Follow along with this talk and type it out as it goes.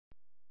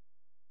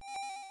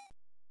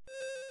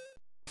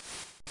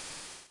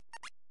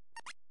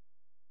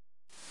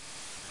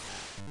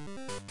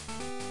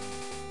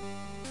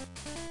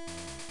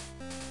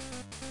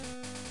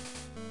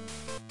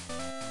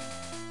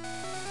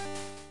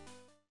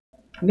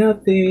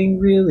Nothing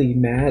really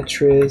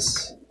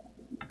mattress.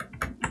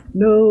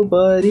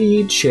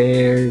 Nobody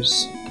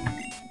chairs.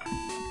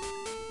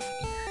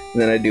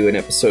 And then I do an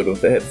episode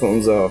with the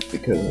headphones off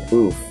because,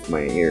 oof,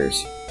 my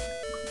ears.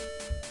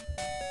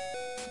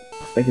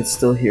 I can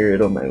still hear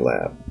it on my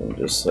lap. I'm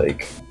just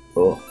like,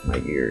 oh, my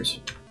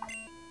ears.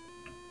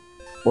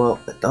 Well,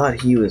 I thought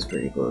he was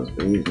pretty close,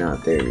 but he's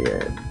not there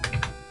yet.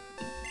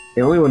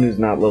 The only one who's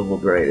not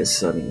leveled right is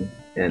Sunny,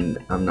 and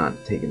I'm not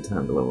taking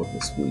time to level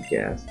his weak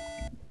ass.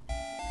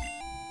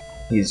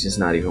 He's just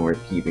not even worth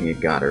keeping. I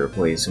gotta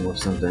replace him with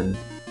something.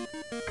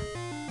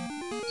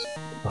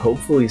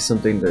 Hopefully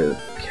something to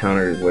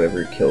counter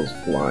whatever kills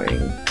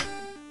flying.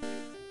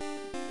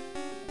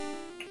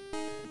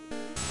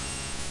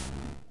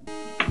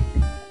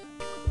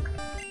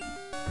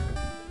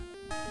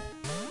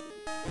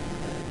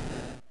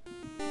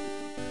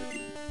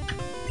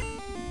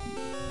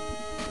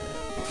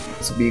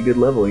 This would be a good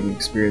leveling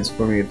experience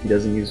for me if he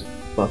doesn't use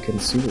fucking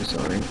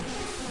Supersonic.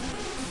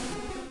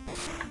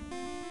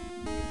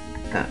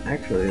 Ah,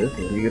 actually, this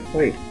is a good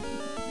fight.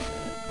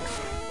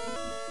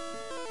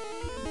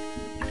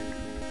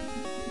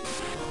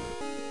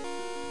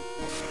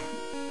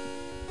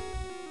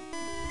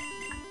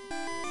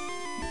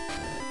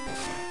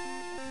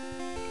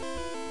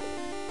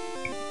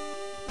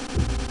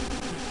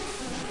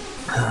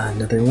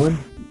 Another one.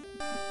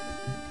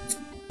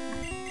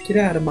 Get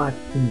out of my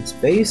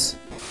space.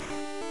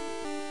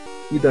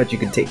 You thought you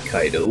could take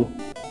Kaido.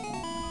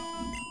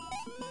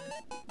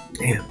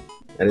 Damn,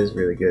 that is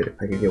really good. If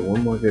I could get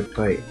one more good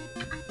fight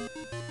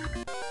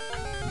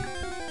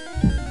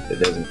that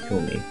doesn't kill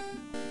me.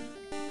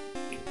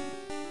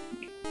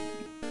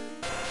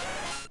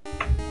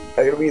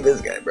 I'm gonna be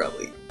this guy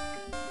probably.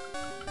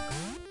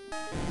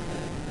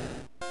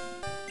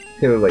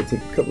 Him might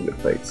take a couple good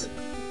fights.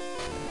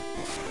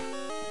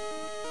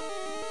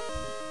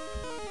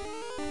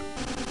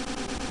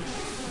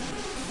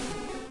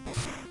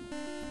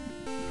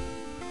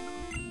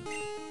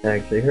 That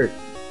actually hurt.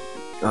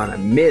 God, I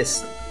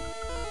missed!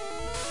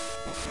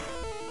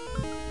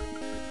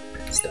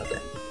 Stop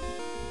that.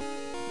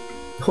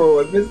 Oh,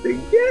 I missed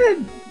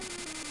again!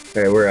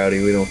 Alright, we're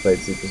outie. We don't fight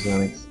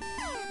Supersonics.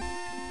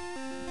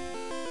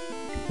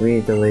 We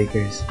ain't the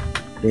Lakers.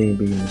 We ain't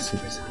beating the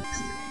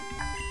Supersonics.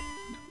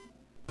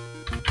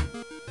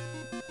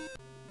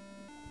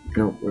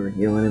 Nope, we're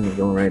healing him and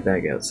going right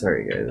back out.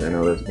 Sorry guys, I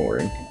know that's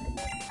boring.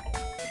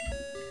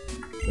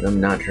 But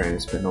I'm not trying to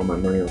spend all my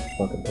money on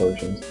fucking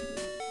potions.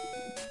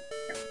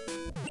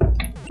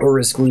 Or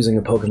risk losing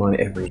a Pokemon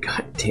every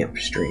goddamn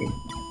stream.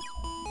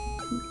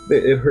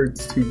 It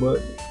hurts too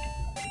much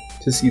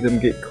to see them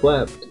get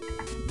clapped.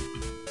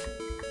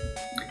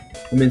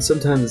 I mean,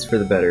 sometimes it's for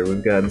the better.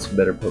 We've gotten some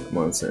better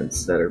Pokemon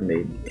since that have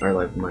made our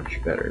life much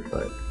better,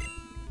 but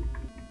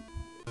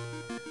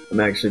I'm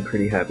actually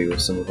pretty happy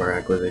with some of our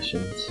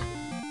acquisitions.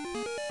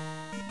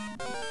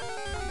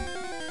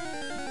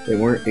 They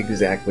weren't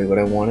exactly what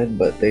I wanted,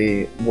 but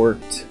they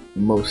worked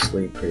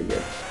mostly pretty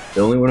good. The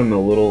only one I'm a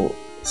little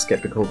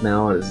skeptical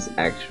now is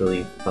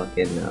actually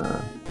fucking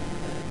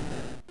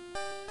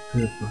who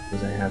the fuck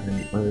was I having?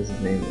 What is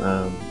his name?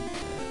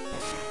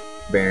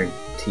 Baron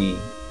T.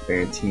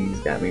 Baron T's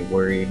got me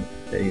worried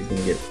that he's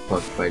gonna get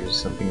fucked by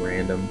just something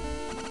random.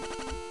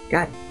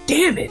 God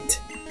damn it!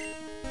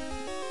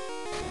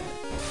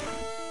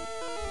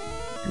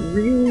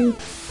 Really?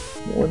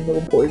 One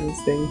little poison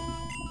sting?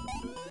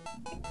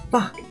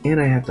 Fuck!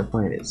 And I have to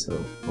find it, so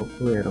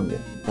hopefully I don't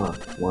get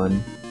fucked.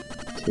 1,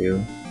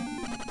 2,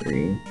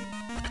 3,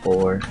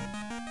 4,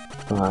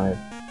 5,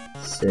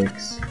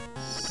 6,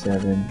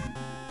 7,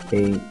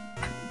 8,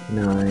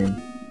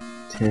 9,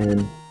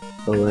 10,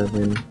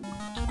 11.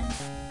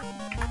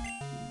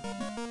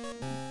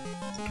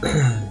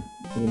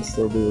 We can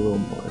still do a little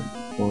more.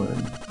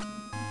 1,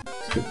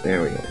 2,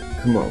 there we go.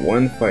 Come on,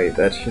 one fight,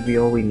 that should be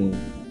all we need.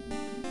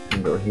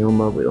 And go heal him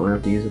up, we don't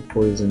have to use a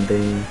poison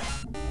thing.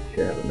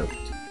 Should have enough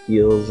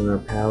heals in our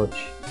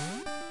pouch.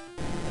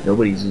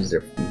 Nobody's used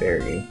their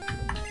berry,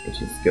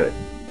 which is good.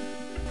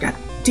 God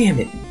damn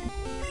it!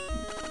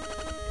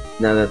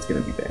 Now that's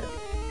gonna be bad.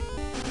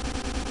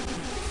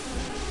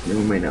 Then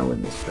we might not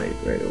win this fight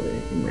right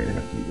away. We might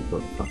have to use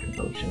a fucking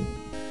potion.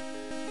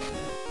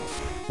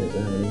 Because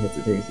how many hits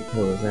it takes to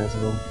kill this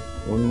asshole?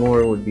 One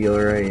more would be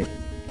alright,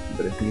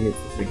 but if he hits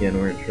us again,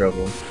 we're in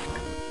trouble.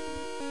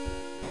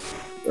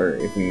 Or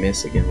if we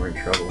miss again, we're in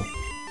trouble.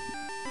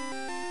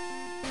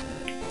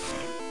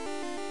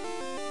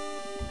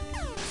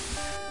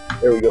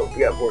 There we go, we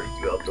got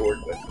 42 health to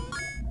work with.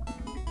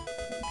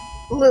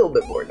 A little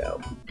bit more now.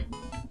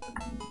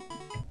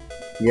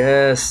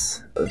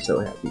 Yes! I'm so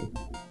happy.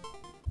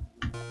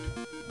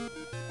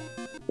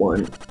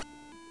 1,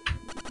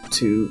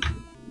 2,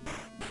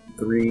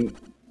 3.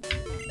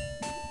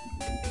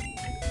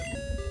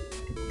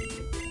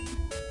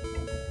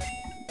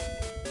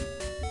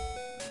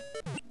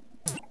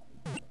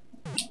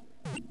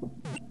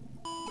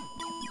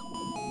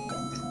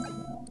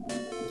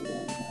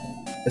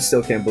 I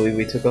still can't believe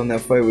we took on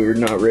that fight we were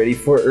not ready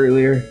for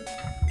earlier.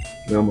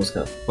 We almost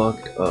got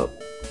fucked up.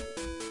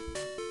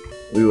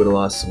 We would have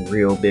lost some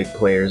real big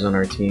players on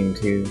our team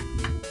too.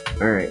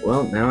 Alright,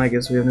 well, now I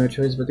guess we have no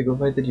choice but to go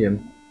fight the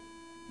gym.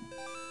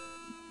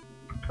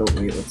 Oh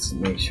wait, let's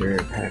make sure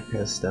Pack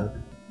has stuff.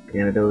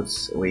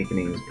 Antidotes,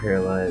 Awakenings,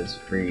 Paralyze,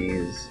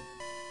 Freeze,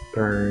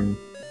 Burn,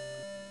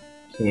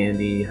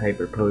 Candy,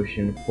 Hyper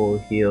Potion, Full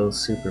Heal,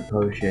 Super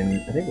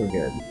Potion. I think we're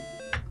good.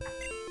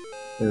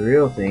 The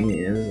real thing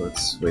is,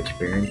 let's switch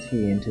Baron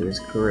T into his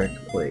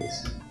correct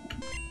place.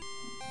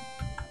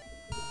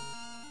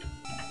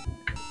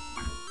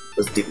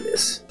 Let's do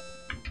this.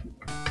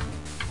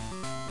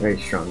 Very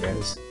strong,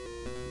 guys.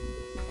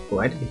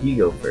 Why did he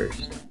go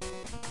first?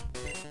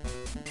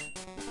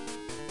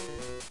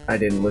 I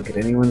didn't look at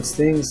anyone's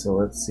thing, so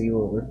let's see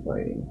what we're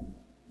fighting.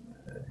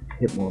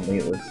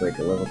 Hitmonlee looks like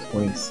a level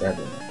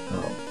 27.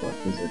 Oh fuck,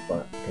 these are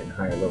fucking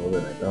higher level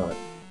than I thought.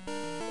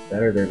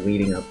 That or they're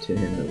leading up to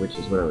him, which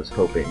is what I was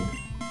hoping.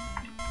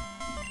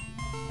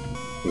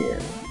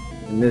 Yeah,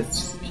 in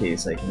this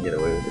case I can get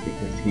away with it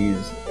because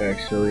he's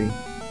actually...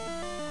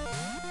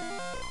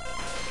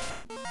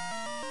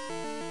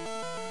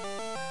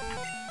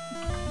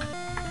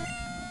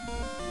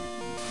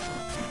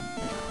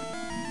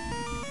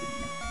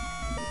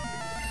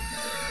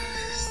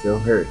 Still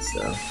hurts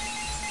though.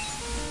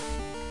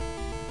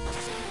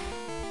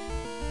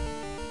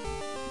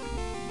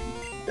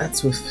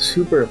 That's with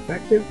super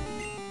effective?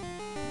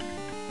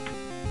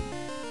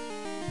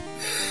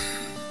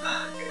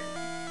 Fuck.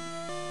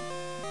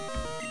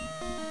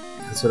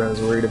 That's what I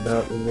was worried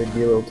about, is they'd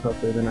be a little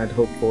tougher than I'd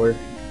hoped for.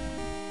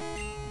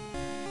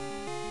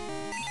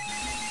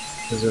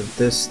 Because of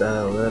this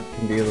style, that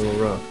can be a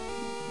little rough.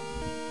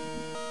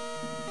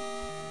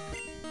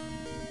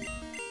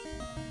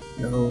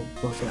 No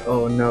fucking...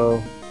 oh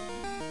no.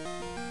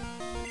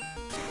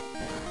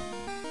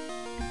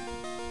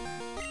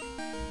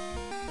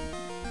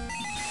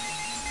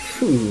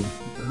 Phew.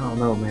 I don't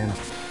know, man.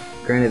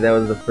 Granted, that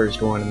was the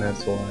first one and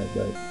that's why,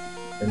 but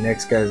the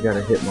next guy's got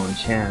a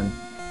Hitmonchan.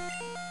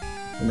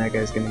 And that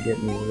guy's gonna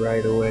get me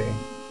right away.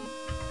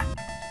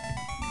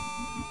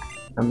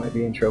 I might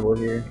be in trouble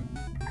here.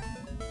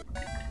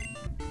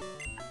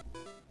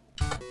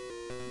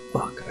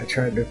 Fuck, I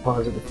tried to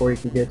pause it before he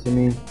could get to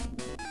me.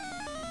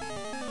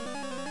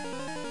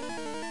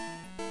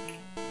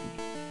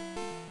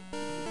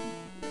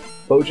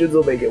 Potions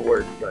will make it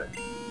work, but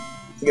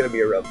it's gonna be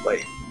a rough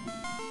fight.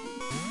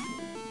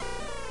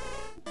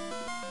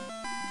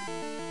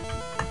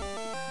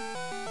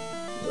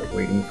 I'm like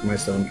waiting for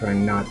myself and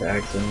trying not to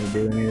accidentally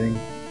do anything.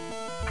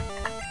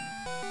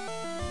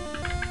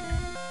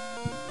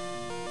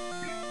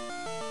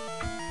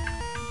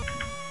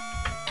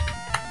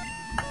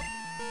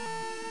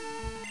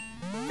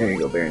 There you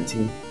go, Baron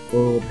T.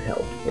 Full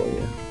health for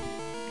you.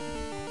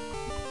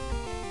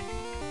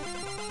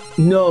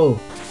 No!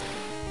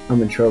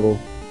 I'm in trouble.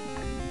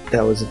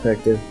 That was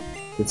effective.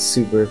 It's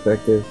super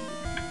effective.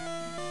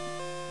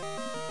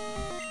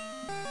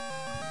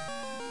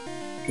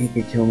 He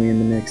could kill me in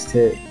the next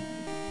hit.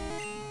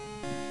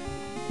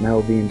 And I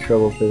will be in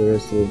trouble for the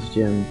rest of his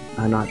gym.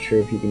 I'm not sure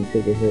if he can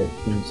take a hit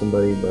from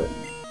somebody, but...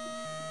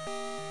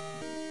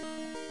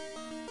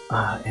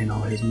 and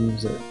all his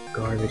moves are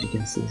garbage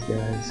against these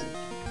guys.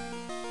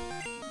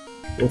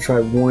 We'll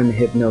try one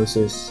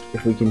Hypnosis.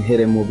 If we can hit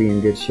him, we'll be in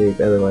good shape.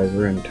 Otherwise,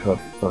 we're in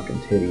tough fucking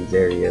titties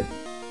area.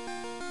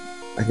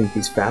 I think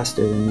he's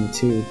faster than me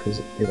too,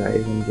 because did I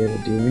even get to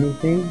do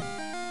anything?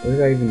 What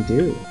did I even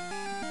do?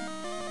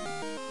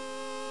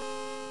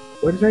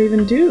 What did I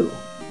even do?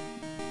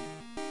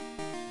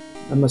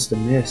 I must have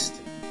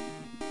missed.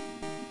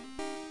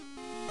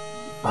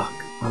 Fuck,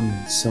 I'm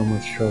in so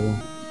much trouble.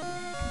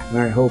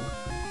 Alright, hope.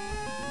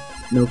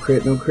 No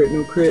crit, no crit,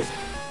 no crit.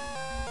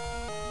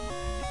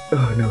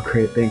 Oh, no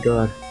crit, thank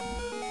God.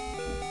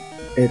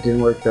 It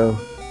didn't work though.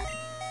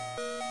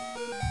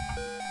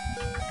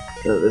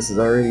 So this is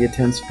already a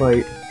tense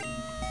fight.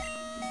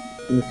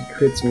 And if he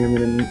crits me, I'm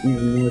in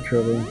even more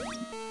trouble.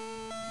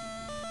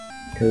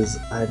 Because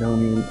I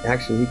don't even...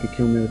 Actually, he could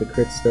kill me with a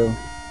crit still.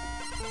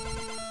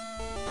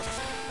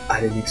 I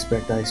didn't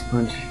expect Ice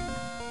Punch.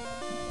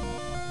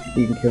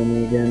 He can kill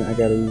me again. I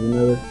gotta use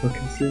another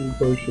fucking super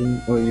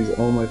potion. I'll use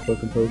all my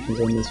fucking potions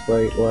on this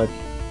fight. Watch.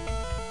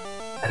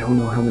 I don't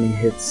know how many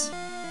hits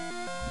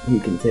he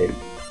can take.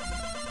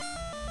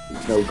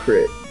 No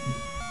crit.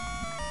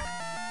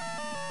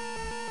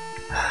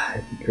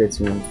 If he crits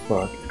me, I'm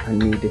fucked. I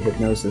need to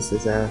Hypnosis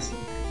his ass.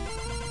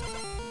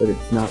 But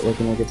it's not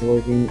looking like it's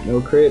working.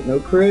 No crit, no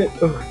crit!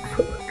 Oh,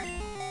 fuck.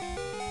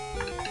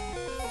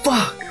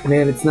 Fuck!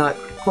 Man, it's not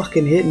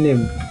fucking hitting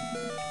him.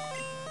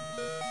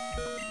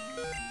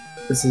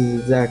 This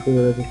is exactly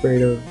what I was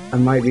afraid of. I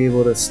might be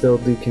able to still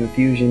do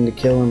Confusion to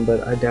kill him,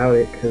 but I doubt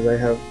it, because I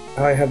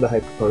have the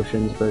Hyper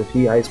Potions, but if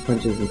he Ice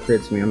Punches and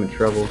crits me, I'm in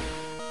trouble.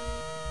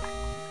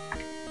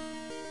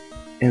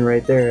 And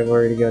right there, I've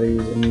already got to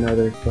use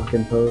another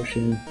fucking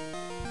potion.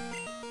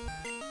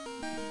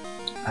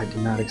 I did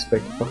not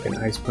expect fucking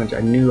Ice Punch. I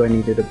knew I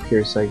needed a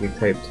pure Psychic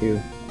type too.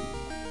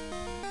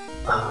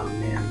 Oh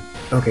man.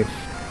 Okay.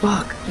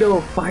 Fuck!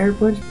 No! Fire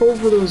Punch!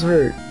 Both of those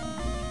hurt!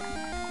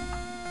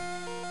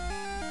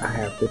 I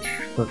have to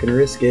fucking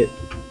risk it.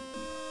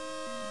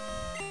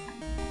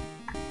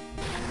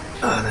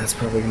 Oh, that's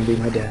probably gonna be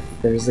my death.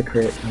 There's the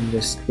crit. I'm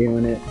just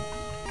feeling it.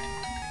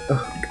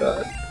 Oh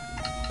god.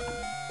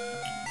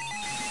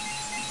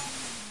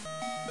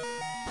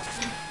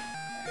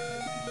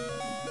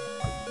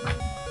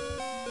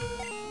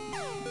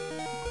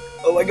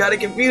 Oh my god, I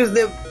confused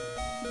him!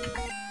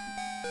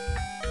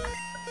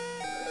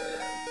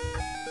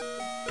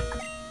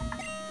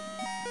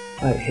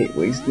 I hate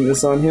wasting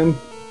this on him.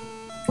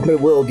 But it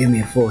will give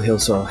me a full heal,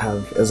 so I'll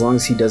have, as long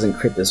as he doesn't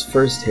crit this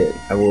first hit,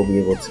 I will be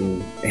able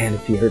to, and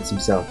if he hurts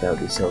himself, that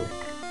would be so.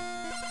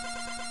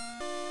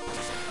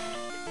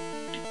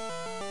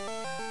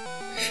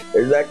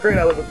 There's that crit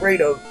I was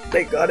afraid of.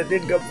 Thank god it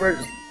didn't come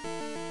first.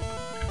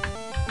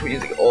 I'm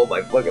using all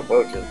my fucking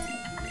potions.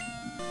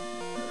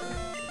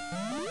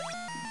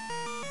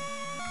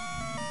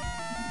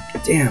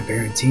 Damn,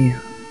 Baron T.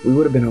 We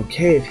would have been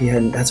okay if he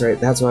hadn't, that's right,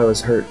 that's why I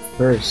was hurt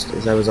first,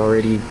 is I was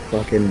already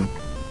fucking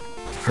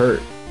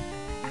hurt.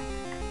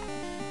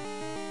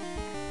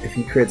 If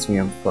he crits me,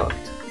 I'm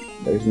fucked.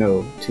 There's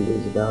no two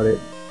ways about it.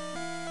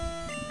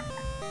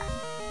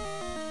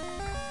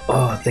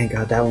 Oh, thank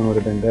god, that one would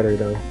have been better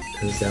though,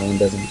 because that one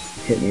doesn't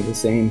hit me the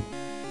same.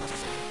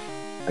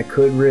 I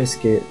could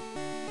risk it.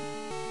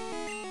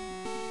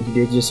 He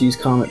did just use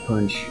Comet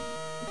Punch.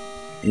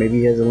 Maybe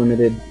he has a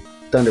limited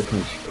Thunder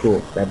Punch.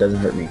 Cool, that doesn't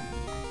hurt me.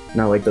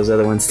 Not like those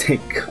other ones,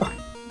 thank god.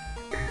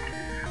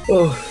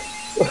 Oh,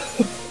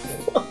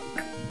 fuck.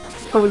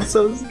 I was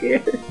so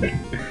scared.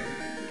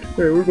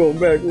 Alright, we're going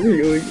back, we're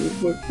healing.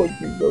 Fuck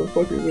you,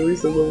 motherfucker. At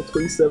least I'm level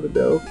 27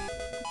 now.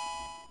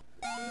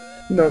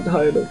 Not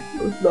high enough.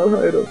 It's not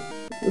high enough.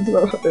 It's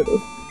not high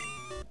enough.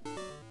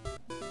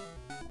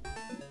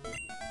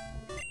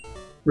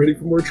 Ready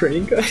for more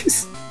training,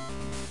 guys?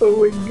 Oh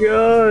my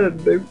god,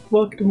 they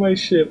fucked my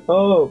shit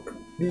up.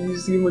 Did you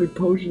see how many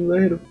potions I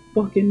had to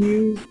fucking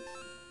use?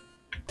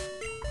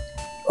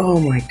 Oh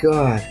my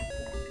god.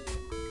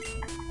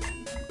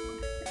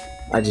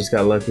 I just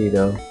got lucky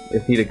though.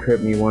 If he'd have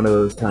crit me one of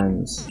those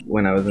times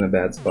when I was in a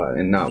bad spot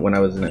and not when I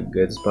was in a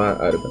good spot,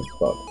 I'd have been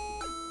fucked.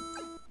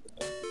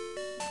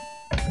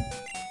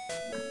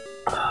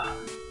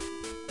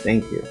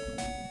 Thank you.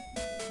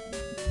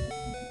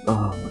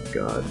 Oh my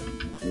god.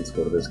 Let's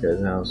go to this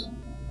guy's house.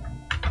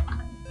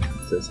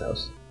 It's this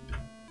house.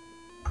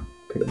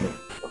 Pick up my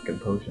fucking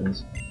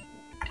potions.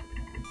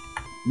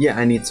 Yeah,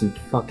 I need some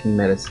fucking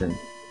medicine.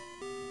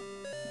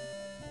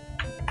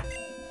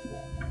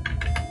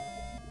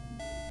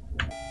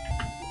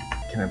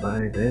 Can I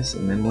buy this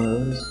and then one of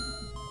those?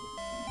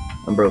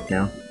 I'm broke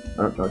now.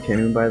 Oh, I can't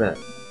even buy that.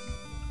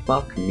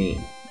 Fuck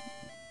me.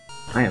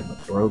 I am a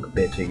broke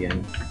bitch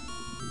again.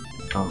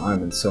 Oh,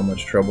 I'm in so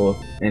much trouble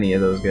if any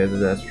of those guys are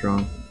that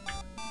strong.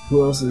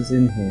 Who else is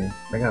in here?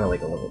 I got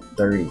like a level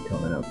 30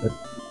 coming up, but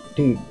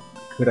dude,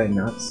 could I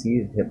not see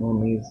his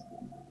Hitmonlee's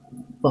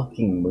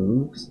fucking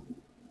moves?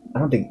 I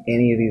don't think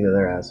any of these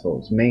other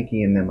assholes,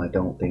 Mankey and them I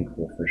don't think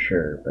will for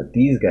sure, but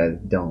these guys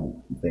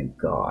don't, thank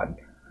god.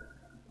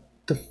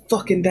 The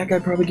fucking, that guy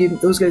probably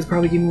gave, those guys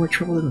probably gave me more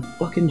trouble than the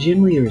fucking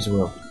gym leaders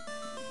will.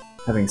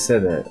 Having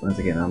said that, once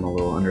again, I'm a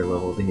little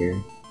underleveled here.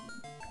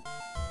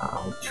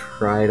 I'll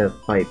try to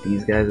fight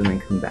these guys and then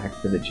come back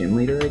for the gym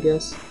leader, I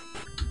guess.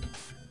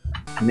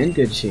 I'm in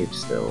good shape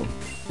still.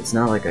 It's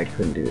not like I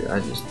couldn't do it, I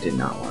just did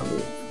not want to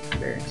lose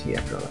Baron T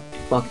after all that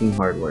fucking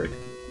hard work.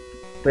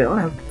 Wait, I don't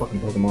have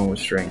fucking Pokemon with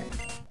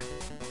strength.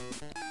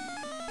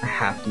 I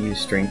have to use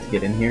strength to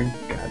get in here?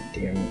 God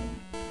damn it.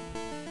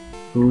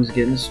 Who's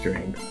getting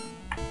strength?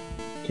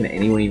 Can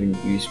anyone even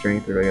use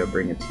strength, or do I gotta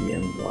bring a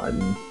TM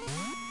Gladden?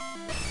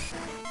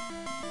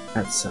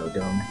 That's so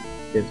dumb.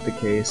 If the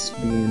case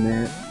being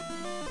that,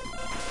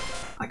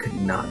 I could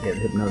not get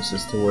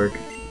Hypnosis to work.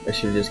 I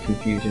should have just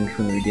Confusion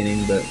from the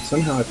beginning, but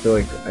somehow I feel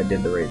like I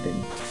did the right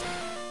thing.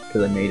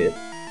 Because I made it.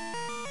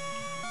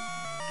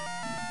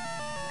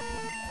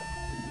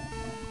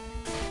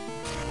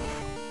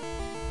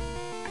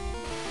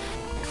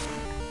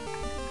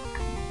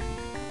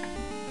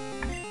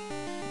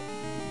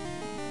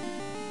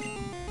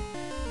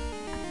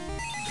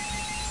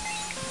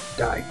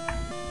 Die.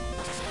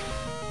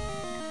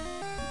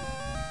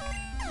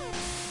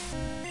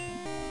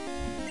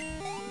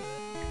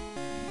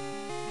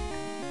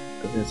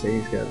 I was gonna say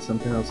he's got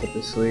something else up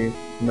his sleeve.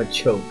 I'm gonna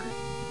choke.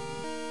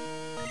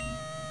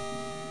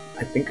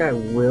 I think I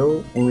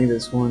will, only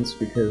this once,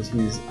 because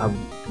he's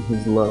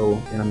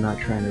low and I'm not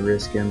trying to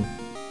risk him.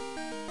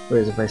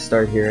 Whereas if I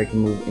start here, I can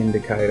move into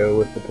Kaido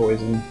with the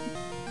poison.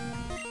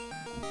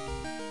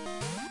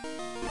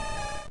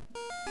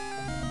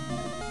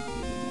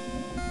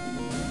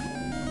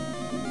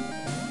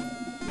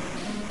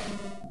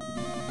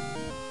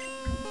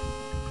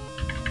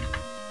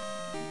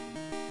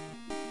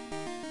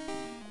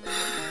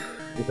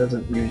 It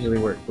doesn't usually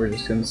work, we're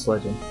just gonna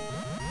sledge him.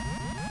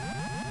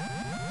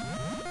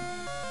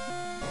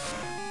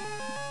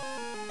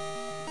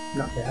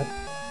 Not bad.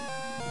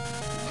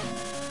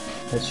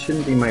 That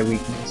shouldn't be my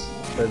weakness,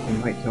 but it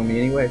might kill me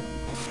anyway.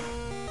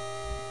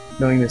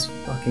 Knowing this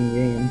fucking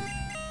game.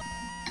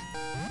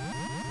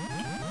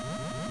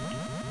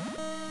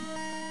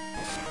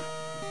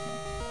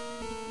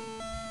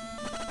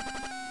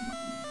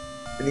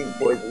 I need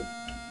poison.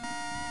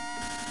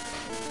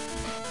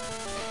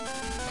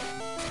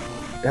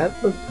 That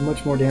looked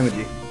much more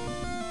damaging.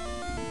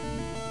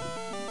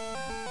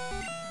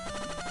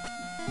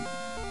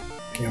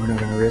 Yeah, we're not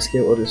gonna risk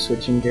it, we'll just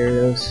switch in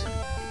Gyarados.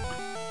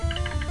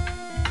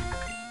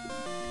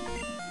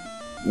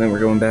 And then we're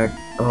going back.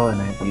 Oh,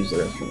 and I have to use the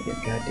restroom again.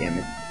 God damn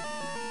it.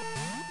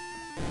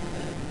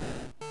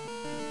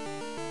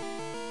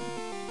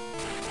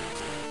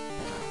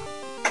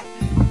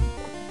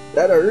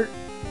 That hurt.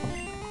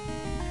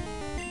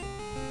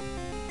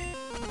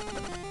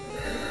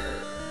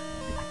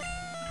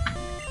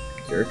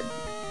 Jerk.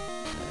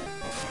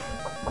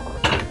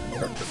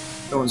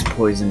 No one's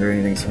poisoned or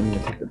anything, so I'm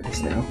gonna take the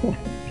piss now.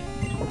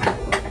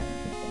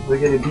 We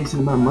get a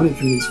decent amount of money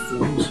from these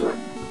fools.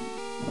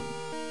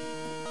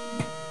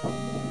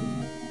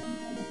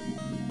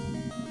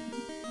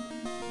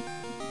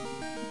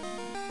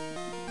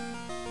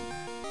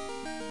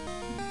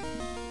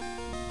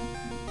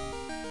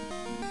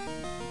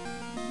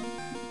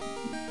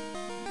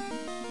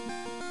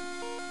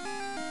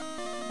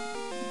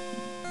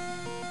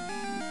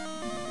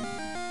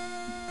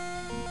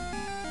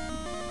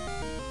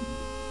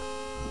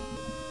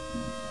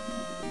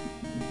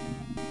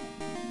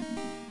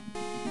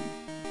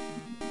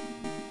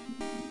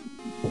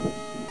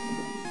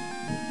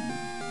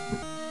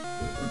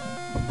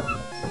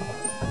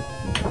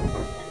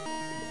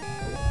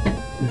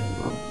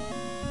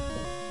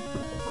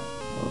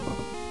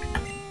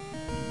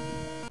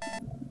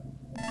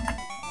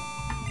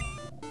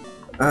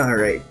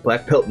 Alright,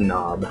 Black Belt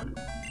Knob.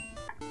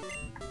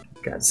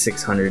 Got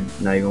 600,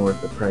 not even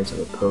worth the price of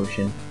a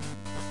potion.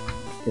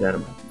 Get out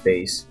of my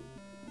face.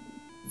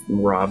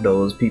 Robbed all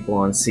those people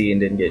on sea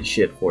and didn't get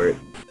shit for it.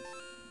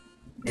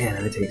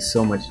 Man, it takes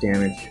so much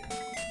damage.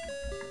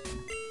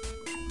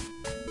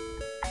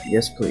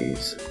 Yes,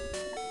 please.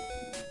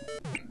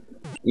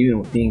 Even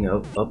with being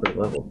upper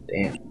level,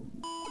 damn.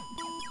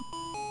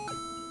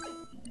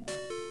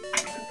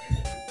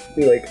 I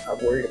feel like I'm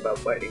worried about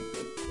fighting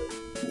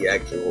the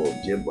actual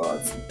gym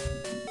boss.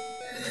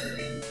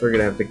 We're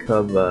gonna have to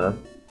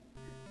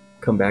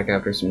come back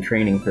after some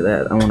training for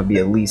that. I want to be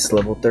at least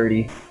level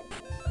 30.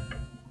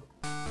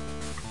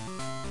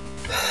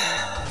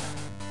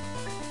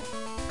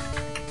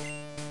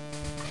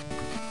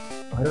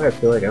 Why do I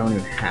feel like I don't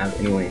even have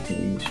anyone who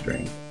can use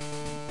strength?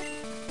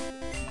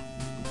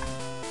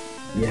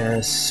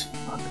 Yes,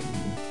 fucking.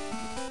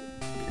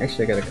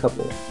 Actually, I got a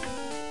couple.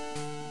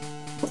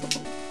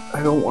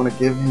 I don't want to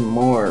give him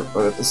more,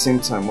 but at the same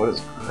time, what does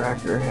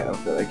Cracker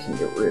have that I can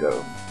get rid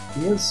of?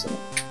 He has some.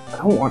 I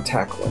don't want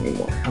Tackle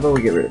anymore. How about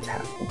we get rid of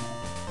Tackle?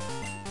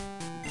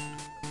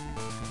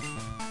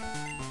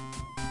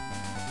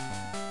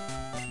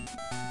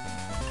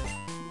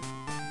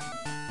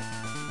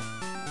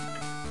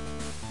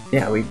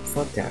 Yeah, we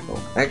fuck Tackle.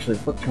 Actually,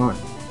 fuck Charm.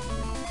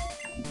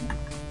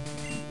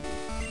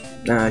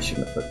 Nah, I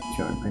shouldn't have fucked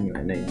Charm. I knew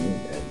I didn't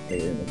need that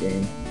later in the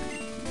game.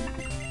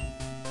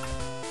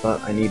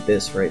 But I need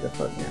this right the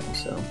fuck now,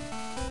 so.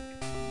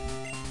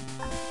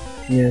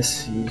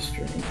 Yes, use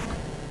strength.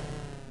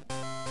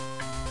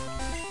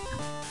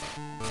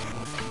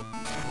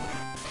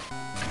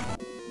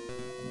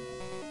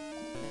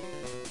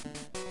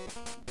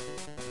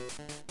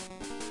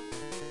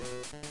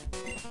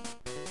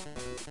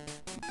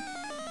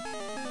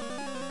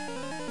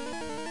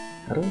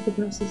 How do I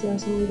progress this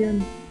asshole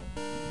again?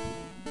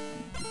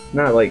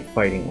 Not like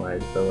fighting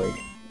wise, but like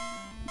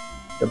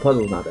the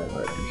puzzle's not that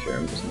hard, I'm sure.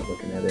 I'm just not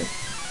looking at it.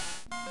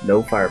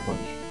 No Fire Punch.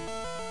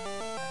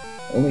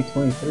 Only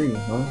 23,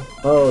 huh?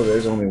 Oh,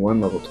 there's only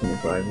one level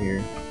 25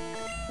 here.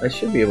 I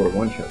should be able to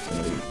one-shot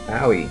somebody.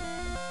 Owie.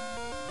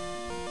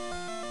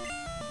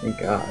 Thank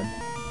God.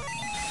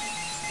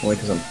 Only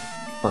because I'm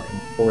fucking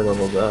 4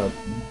 levels up.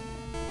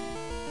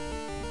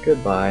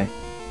 Goodbye.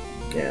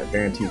 Yeah,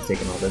 Baron T's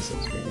taking all this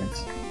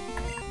experience.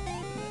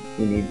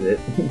 He needs it.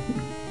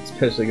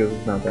 Especially because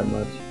it's not that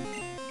much.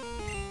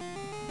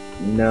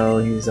 No,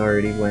 he's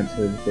already went to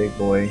his big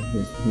boy.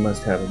 He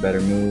must have a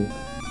better move.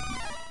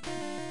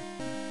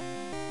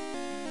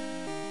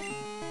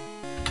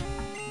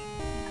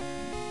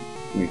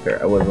 To be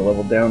fair, I was a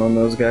level down on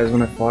those guys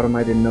when I fought them.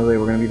 I didn't know they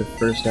were going to be the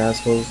first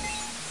assholes.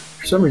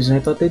 For some reason, I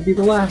thought they'd be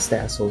the last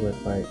assholes I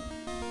fight.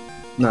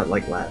 Not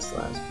like last,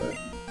 but...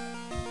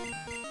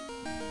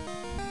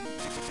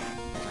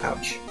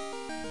 Ouch.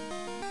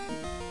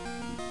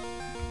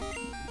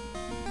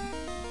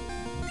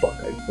 Fuck,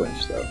 I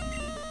flinched though.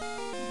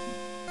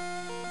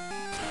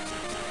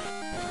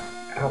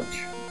 Ouch.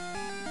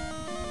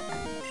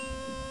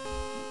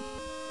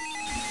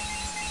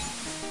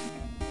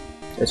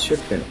 That should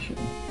finish him.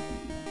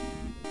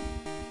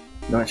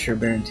 Not sure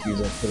Baron T's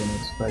up for the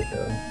next fight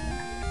though.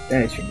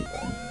 Yeah, it should be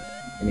fine.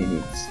 And he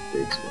needs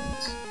the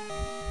experience.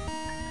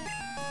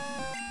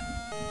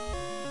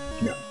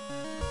 No.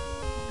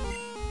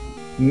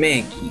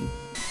 Mankey.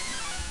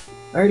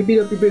 I already beat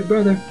up your big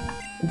brother.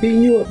 I'm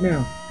beating you up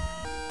now.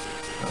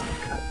 Oh,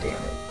 god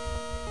damn it.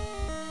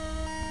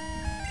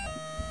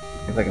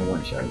 If I can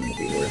one-shot him, it'll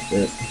be worth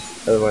it.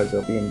 Otherwise,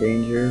 I'll be in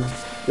danger.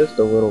 Just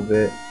a little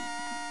bit.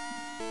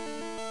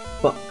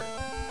 Fuck.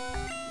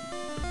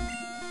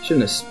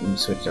 Shouldn't have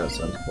switched out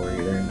Sunspore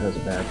either. That was a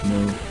bad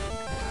move.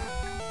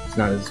 It's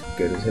not as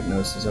good as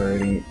Hypnosis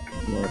already.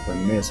 Well, if I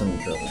miss, I'm in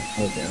trouble.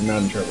 Okay, I'm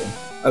not in trouble.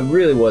 I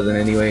really wasn't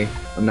anyway.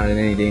 I'm not in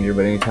any danger,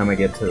 but anytime I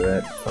get to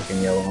that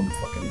fucking yellow, I'm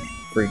fucking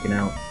freaking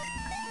out.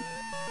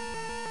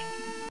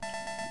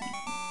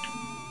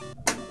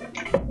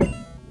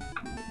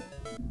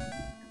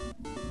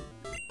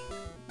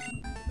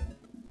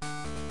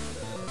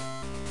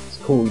 It's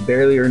cool, we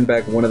barely earned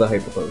back one of the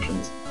Hyper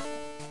Potions.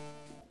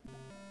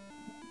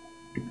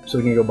 So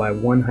we can go buy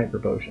one Hyper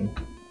Potion.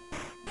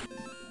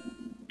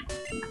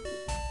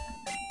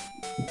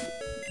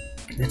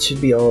 That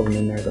should be all of them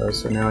in there though,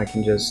 so now I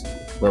can just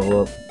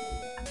level up.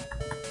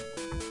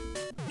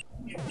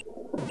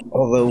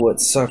 Although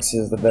what sucks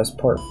is the best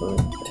part for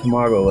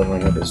Tamago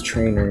leveling up his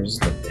trainers,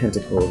 the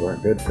tentacles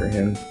aren't good for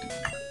him.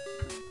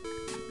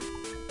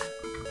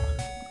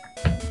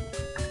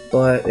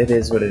 But it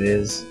is what it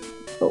is.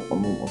 Oh,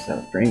 I'm almost out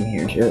of frame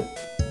here, shit.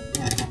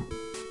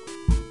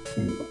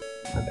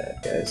 My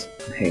bad, guys.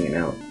 I'm hanging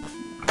out.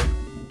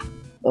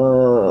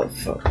 Oh,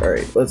 fuck.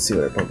 Alright, let's see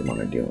what our Pokemon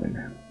are doing.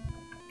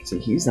 See,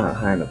 he's not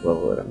high enough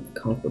level that I'm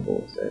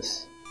comfortable with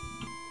this.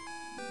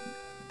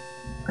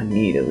 I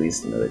need at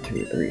least another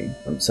 2 or 3.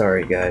 I'm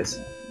sorry, guys.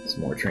 It's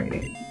more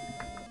training.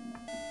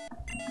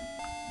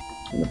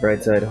 On the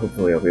bright side,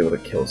 hopefully I'll be able to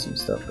kill some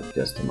stuff with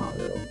just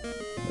Tamago.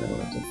 I don't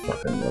have to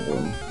fucking level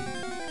him.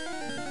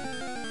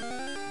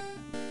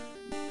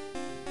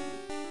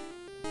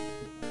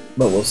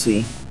 But we'll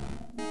see.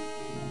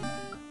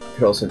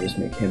 Could also just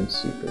make him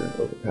super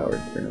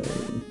overpowered for no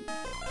reason.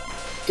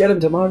 Get him,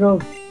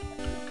 Tamago!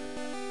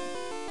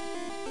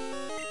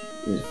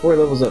 He's 4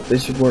 levels up,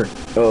 this should work.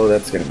 Oh,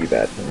 that's gonna be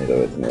bad for me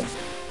though, isn't it?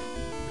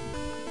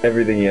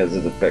 Everything he has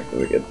is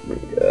effective against me.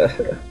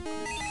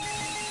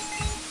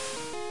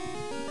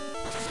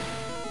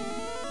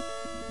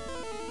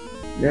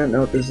 Yeah,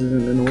 no, this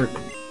isn't gonna work.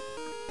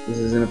 This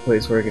isn't a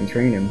place where I can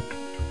train him.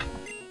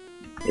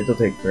 It'll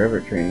take forever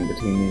training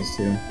between these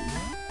two.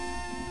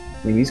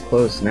 I mean, he's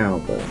close now,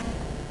 but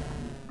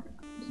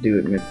to do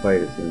it mid-fight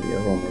is gonna be a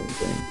whole nother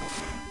thing.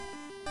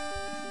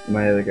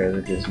 My other guys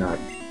are just not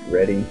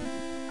ready.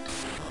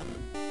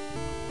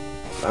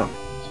 Wow,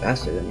 it's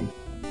faster than me.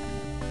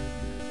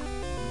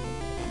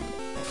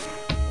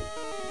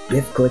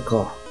 Gift Click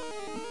Claw.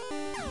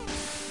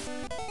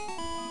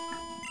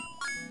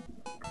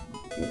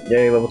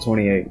 Yay, level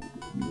 28.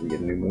 Did we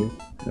get a new move?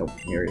 Nope,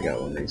 he already got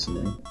one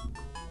recently.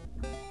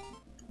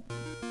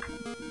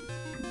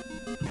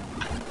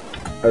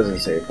 I was gonna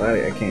say, if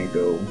I can't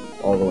go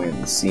all the way in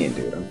the sea and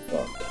do it, I'm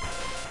fucked.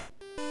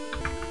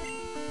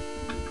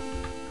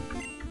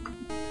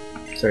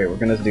 Sorry, we're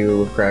gonna do it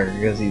with Cracker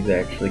because he's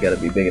actually gotta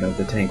be big enough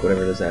to tank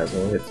whatever this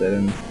asshole hits at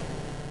him.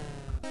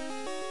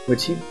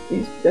 Which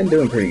he's been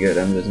doing pretty good,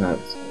 I'm just not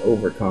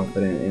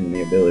overconfident in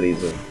the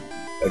abilities of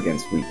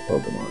against weak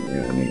Pokemon, you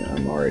know what I mean?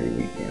 I'm already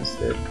weak against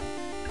it.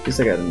 At least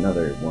I got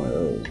another one of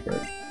those,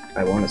 but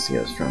I want to see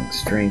how strong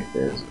Strength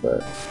is,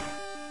 but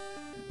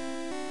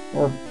I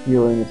have a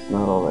feeling it's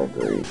not all that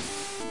great.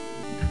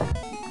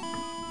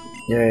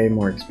 Yay,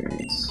 more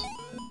experience.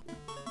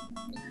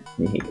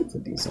 He gets a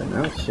decent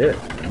amount. Shit.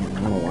 I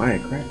don't know why I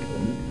cracked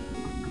him.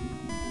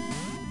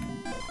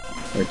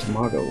 Or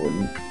Tamago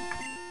wouldn't.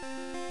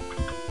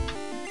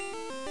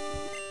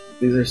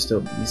 These are still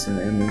decent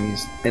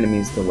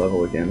enemies to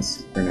level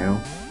against for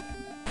now.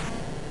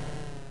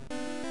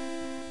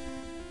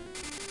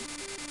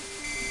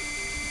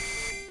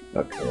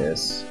 Fuck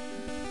this.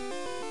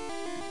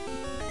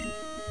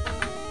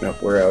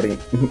 Nope, we're outie.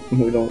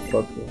 We don't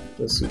fuck with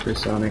the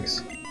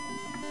Supersonics.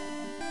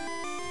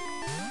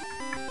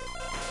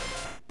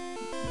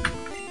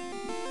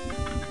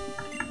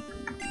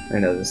 I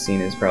know this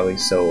scene is probably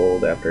so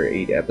old after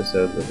 8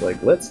 episodes of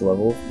like, let's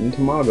level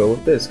Tamago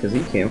with this because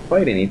he can't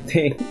fight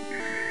anything.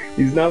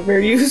 He's not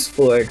very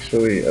useful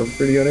actually. I'm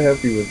pretty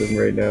unhappy with him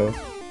right now.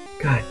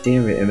 God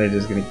damn it, and they're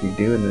just gonna keep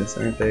doing this,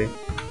 aren't they?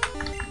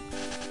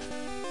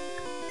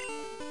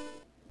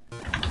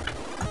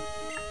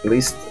 At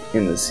least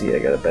in the sea I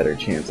got a better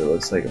chance, it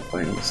looks like, of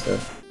finding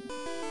stuff.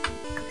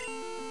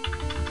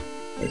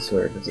 I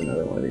swear if it's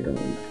another one of these I'm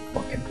gonna be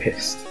fucking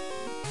pissed.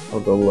 I'll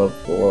go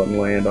level and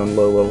land on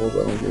low levels,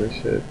 I don't give a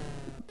shit.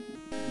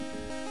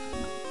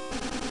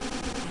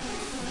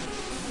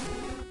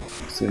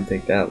 It's gonna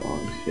take that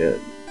long,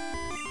 shit.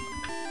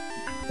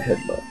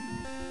 Headbutt.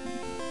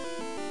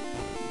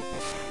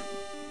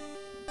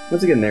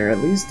 Once again, they're at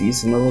least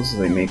decent levels, so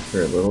they make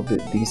for a little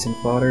bit decent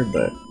fodder,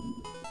 but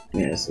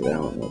yeah, see, that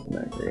one wasn't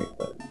that great,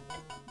 but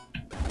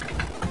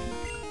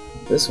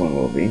this one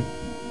will be,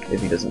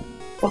 if he doesn't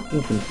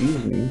fucking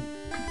confuse me.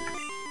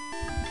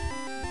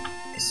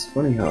 It's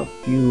funny how a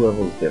few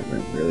levels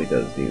different really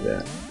does do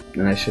that.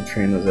 And I should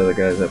train those other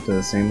guys up to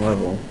the same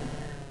level.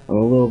 I'm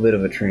a little bit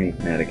of a training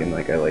fanatic, and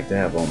like I like to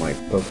have all my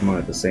Pokemon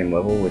at the same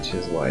level, which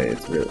is why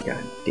it's really,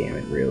 god damn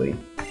it, really.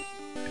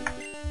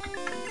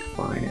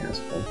 Fine,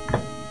 asshole.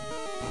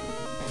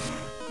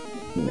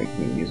 You make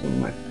me use one of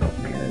my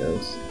fucking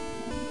antidotes.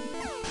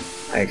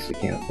 I actually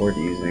can't afford to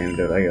use an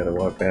antidote, I gotta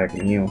walk back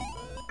and heal.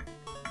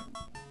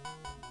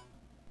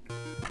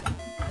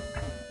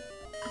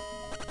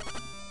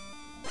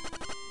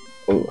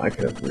 Oh, I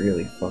could have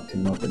really fucked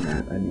him up in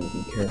that, I need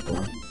to be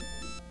careful.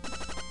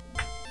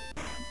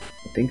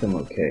 I think I'm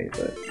okay,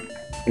 but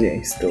yeah,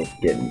 he's still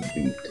getting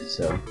beeped,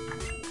 so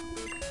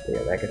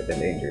yeah, that could have been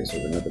dangerous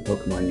with another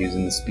Pokemon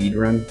using the speed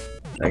run.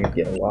 I could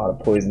get a lot of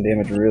poison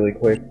damage really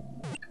quick.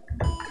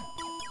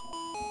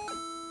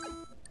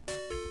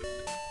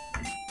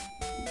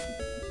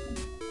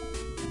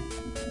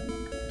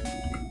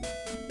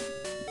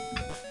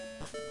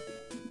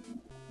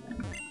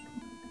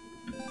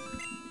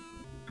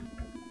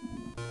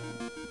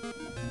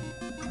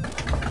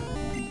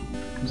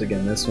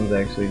 Again, this one's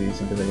actually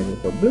decent because I can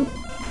just go bloop.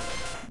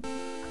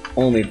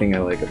 Only thing I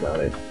like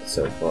about it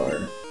so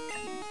far.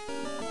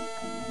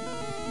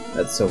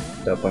 That's so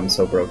f***ed up, I'm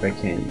so broke I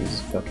can't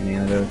use fucking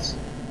antidotes.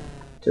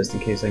 Just in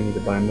case I need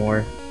to buy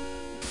more.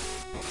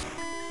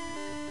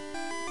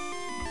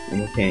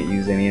 And we can't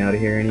use any out of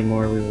here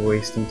anymore, we were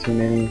wasting too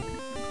many.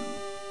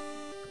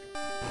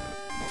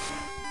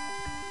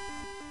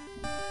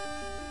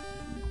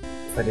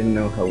 If I didn't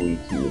know how weak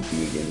he would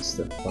be against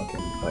the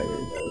fucking fighters,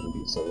 I wouldn't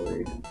be so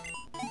worried.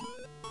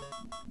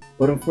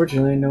 But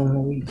unfortunately, I know how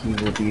weak he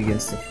will be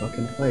against the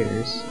fucking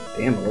fighters.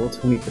 Damn, a level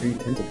 23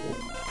 tentacle.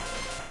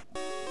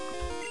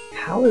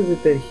 How is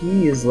it that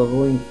he is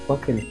leveling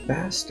fucking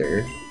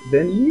faster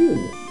than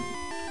you?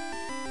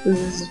 This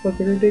is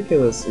fucking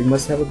ridiculous. He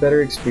must have a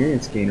better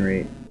experience gain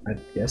rate. I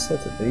guess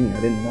that's a thing. I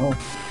didn't know.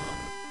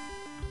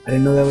 I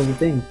didn't know that was a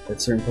thing,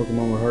 that certain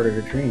Pokemon were harder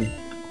to train.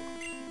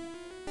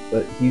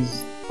 But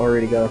he's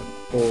already got a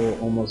full,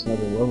 almost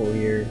another level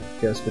here,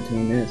 just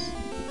between this.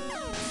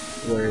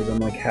 Whereas I'm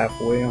like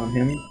halfway on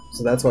him,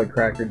 so that's why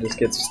Cracker just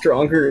gets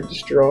stronger and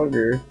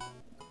stronger.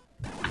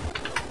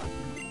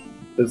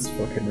 It's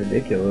fucking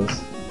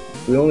ridiculous.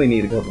 We only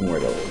need a couple more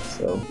levels,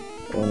 so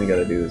all we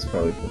gotta do is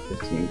probably put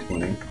 15,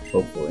 20,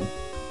 hopefully.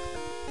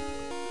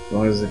 As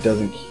long as it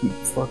doesn't keep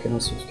fucking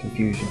us with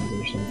confusions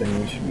or something,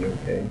 we should be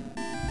okay.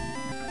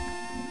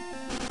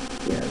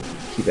 Yeah,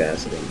 keep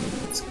aciding me,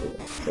 that's cool.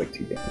 It's like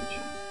 2 damage.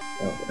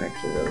 Oh,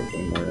 actually that was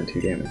way more than 2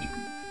 damage.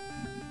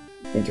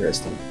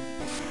 Interesting.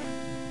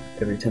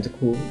 Every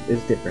tentacle is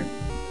different.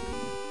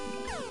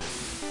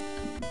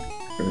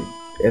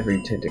 Every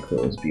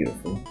tentacle is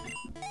beautiful.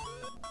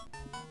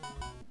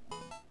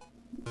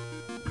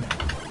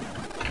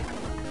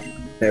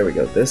 There we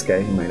go. This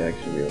guy, he might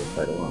actually be able to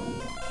fight alone.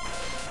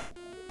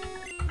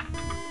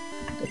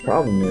 The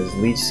problem is,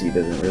 Leech Seed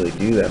doesn't really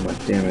do that much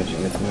damage,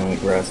 and it's my only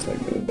grass type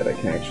move that I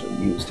can actually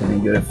use to any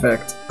good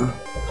effect.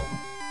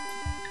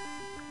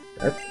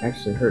 That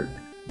actually hurt.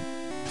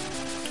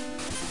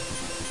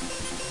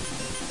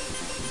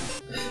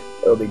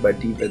 I don't think my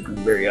defense is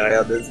very high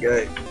on this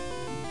guy.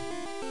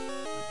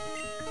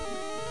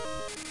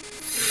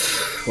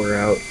 We're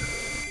out.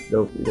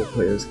 Nope, we don't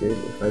play this game.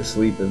 If I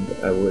sleep,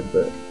 I would,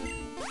 but...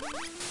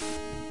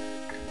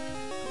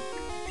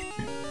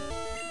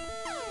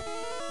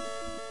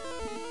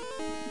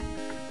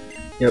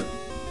 Yep.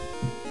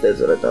 That's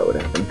what I thought would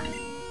happen.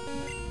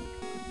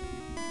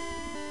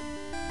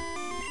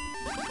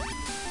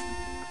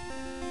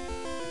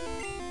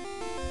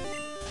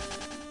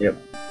 Yep.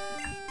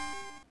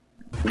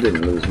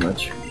 Didn't lose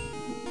much.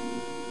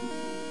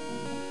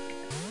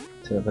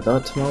 So if I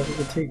thought Tomahawk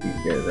could take these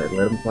guys, I'd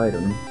let him fight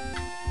him.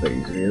 But he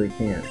really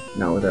can't.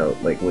 Not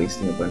without, like,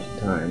 wasting a bunch of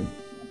time.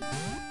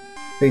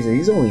 Basically,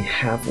 he's only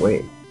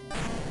halfway.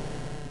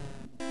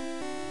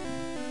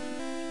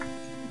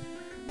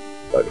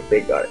 Okay,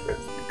 they got it.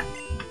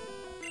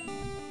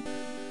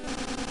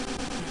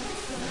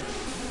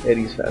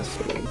 Eddie's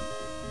faster than him.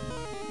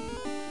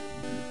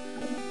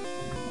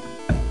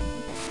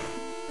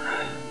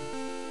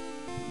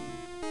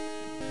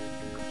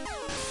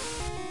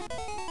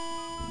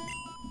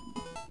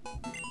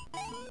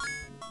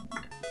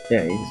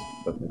 Yeah, he's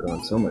fucking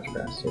going so much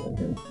faster than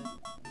him.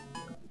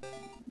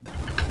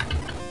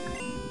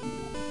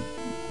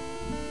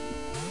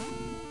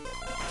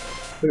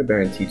 Look at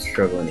Baron Teach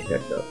struggling to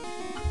catch up.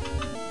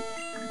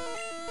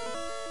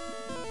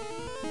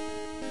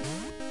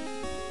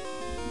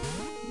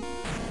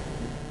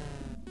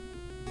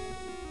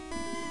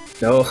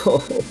 No!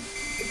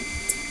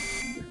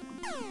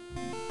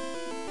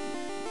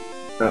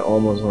 I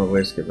almost want to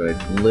risk it, but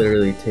I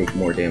literally take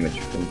more damage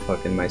from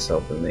fucking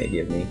myself than they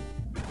give me.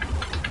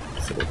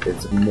 So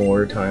it's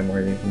more time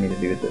worthy for me to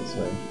do it this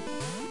way.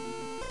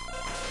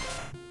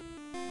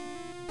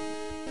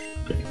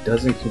 If it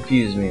doesn't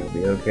confuse me, I'll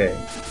be okay.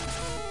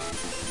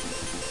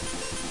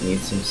 Need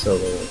some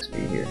solo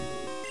XP here.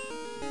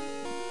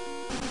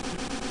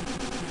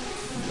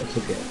 That's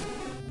okay.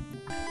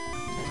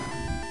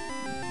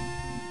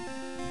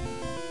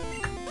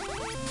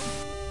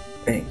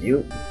 Thank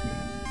you.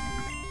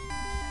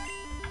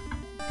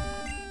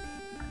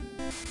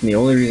 And the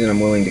only reason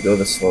I'm willing to go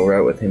the slow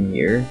route with him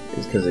here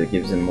is because it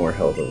gives him more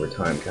health over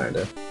time,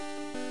 kinda.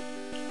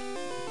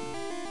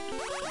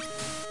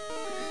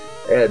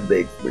 And the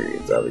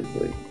experience,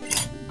 obviously.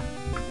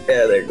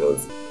 Yeah, there it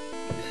goes.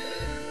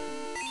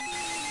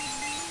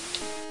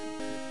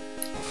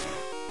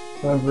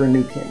 Time for a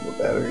new camera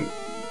battery.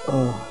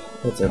 Oh,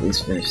 let's at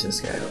least finish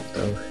this guy off,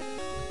 though.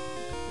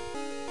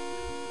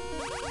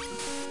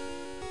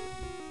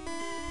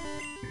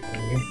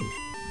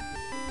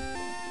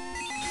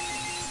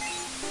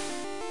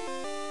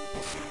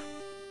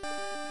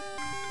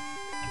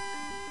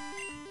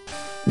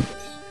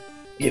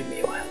 Give me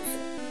your health.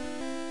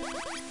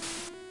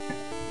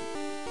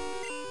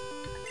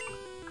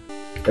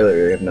 I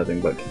literally have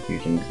nothing but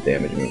confusion to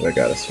damage moves. I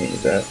gotta swing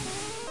with that.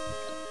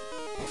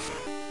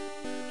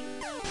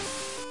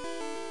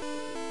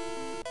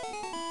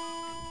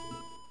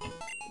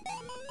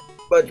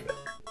 Budge back.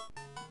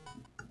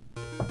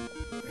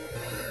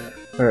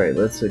 Alright,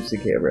 let's switch the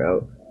camera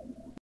out.